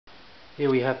Here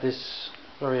we have this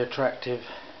very attractive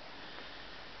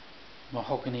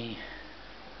mahogany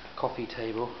coffee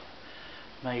table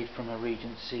made from a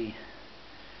Regency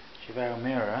cheval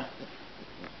mirror,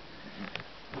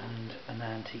 and an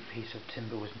antique piece of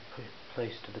timber was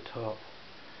placed to the top.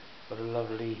 Got a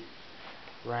lovely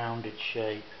rounded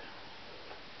shape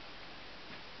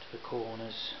to the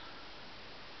corners,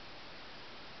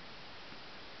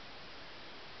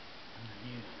 and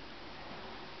then you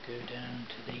go down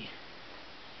to the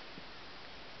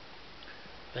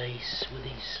base with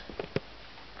these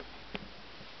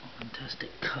fantastic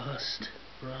cast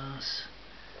brass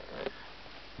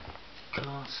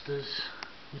castors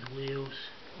with wheels.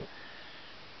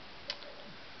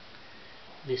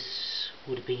 This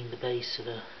would have been the base of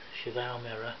a cheval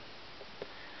mirror,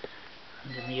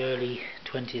 and in the early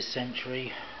 20th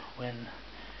century, when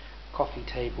coffee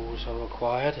tables are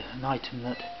required, an item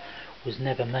that was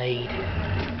never made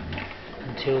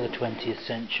until the 20th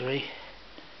century,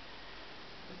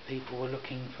 people were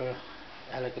looking for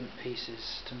elegant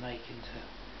pieces to make into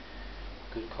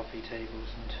good coffee tables,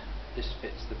 and this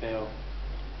fits the bill.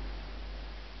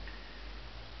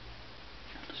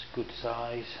 It's good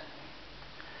size,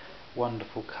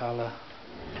 wonderful colour,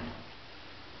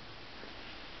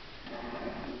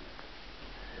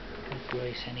 would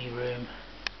grace any room.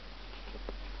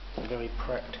 It's a very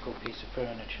practical piece of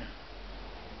furniture.